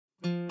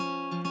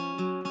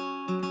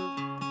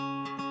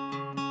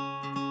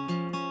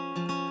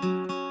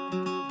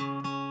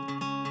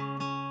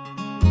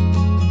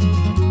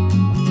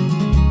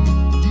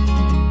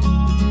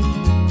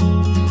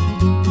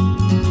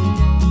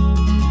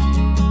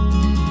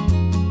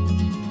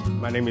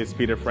My name is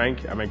Peter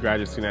Frank. I'm a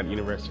graduate student at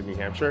University of New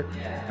Hampshire,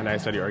 and I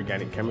study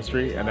organic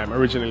chemistry, and I'm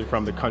originally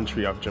from the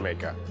country of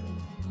Jamaica.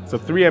 So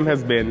 3M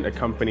has been a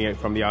company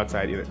from the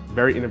outside,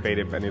 very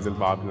innovative, and is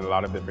involved in a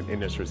lot of different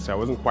industries, so I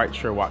wasn't quite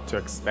sure what to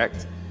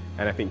expect.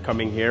 And I think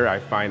coming here, I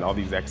find all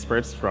these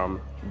experts from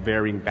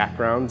varying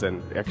backgrounds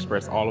and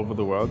experts all over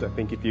the world. I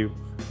think if you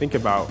think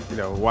about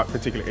what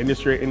particular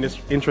industry you're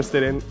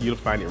interested in, you'll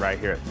find it right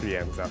here at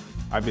 3M. So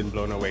I've been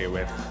blown away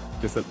with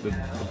just the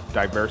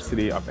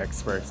diversity of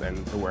experts and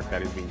the work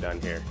that is being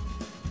done here.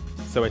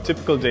 So a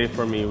typical day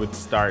for me would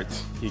start,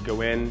 you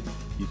go in,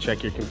 you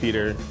check your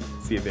computer,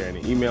 see if there are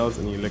any emails,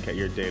 and you look at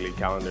your daily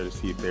calendar to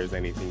see if there's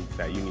anything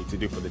that you need to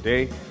do for the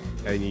day.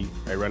 And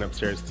I run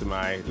upstairs to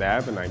my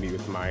lab and I meet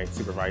with my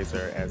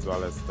supervisor as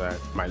well as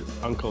my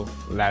uncle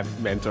lab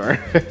mentor.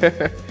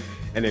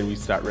 And then we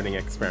start running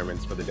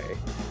experiments for the day.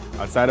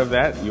 Outside of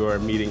that, you're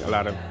meeting a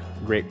lot of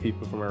great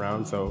people from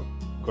around, so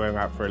going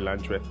out for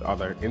lunch with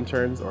other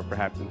interns or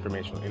perhaps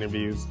informational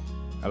interviews,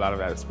 a lot of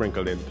that is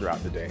sprinkled in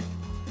throughout the day.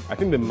 I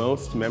think the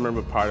most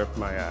memorable part of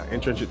my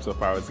internship so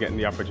far was getting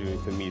the opportunity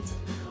to meet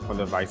one of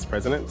the vice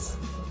presidents.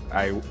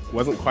 I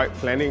wasn't quite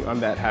planning on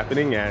that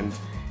happening, and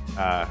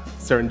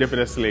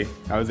serendipitously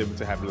I was able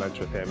to have lunch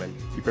with him, and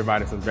he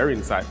provided some very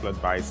insightful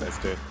advice as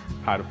to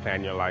how to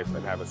plan your life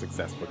and have a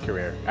successful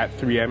career at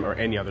 3M or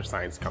any other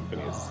science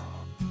companies.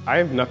 I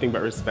have nothing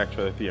but respect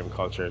for the 3M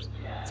cultures.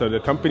 So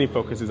the company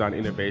focuses on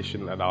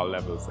innovation at all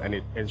levels, and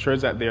it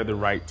ensures that there are the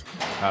right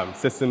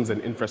systems and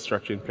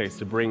infrastructure in place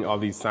to bring all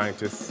these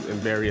scientists and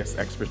various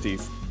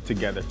expertise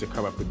together to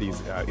come up with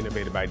these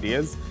innovative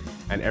ideas.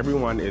 And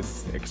everyone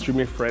is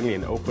extremely friendly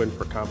and open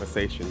for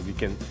conversations. You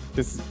can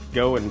just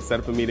go and set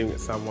up a meeting with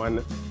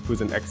someone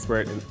who's an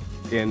expert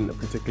in a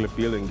particular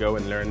field and go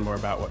and learn more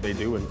about what they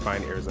do and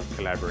find areas of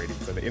collaborating.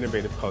 So the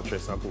innovative culture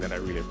is something that I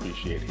really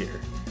appreciate here.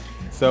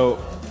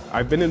 So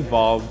I've been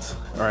involved,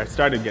 or I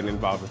started getting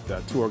involved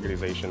with two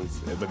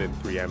organizations within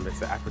 3M. It's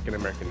the African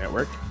American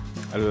Network,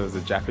 as well as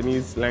the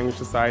Japanese Language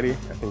Society.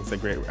 I think it's a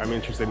great, I'm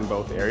interested in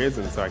both areas,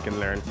 and so I can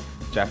learn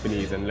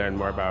Japanese and learn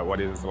more about what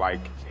it is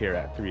like here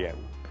at 3M.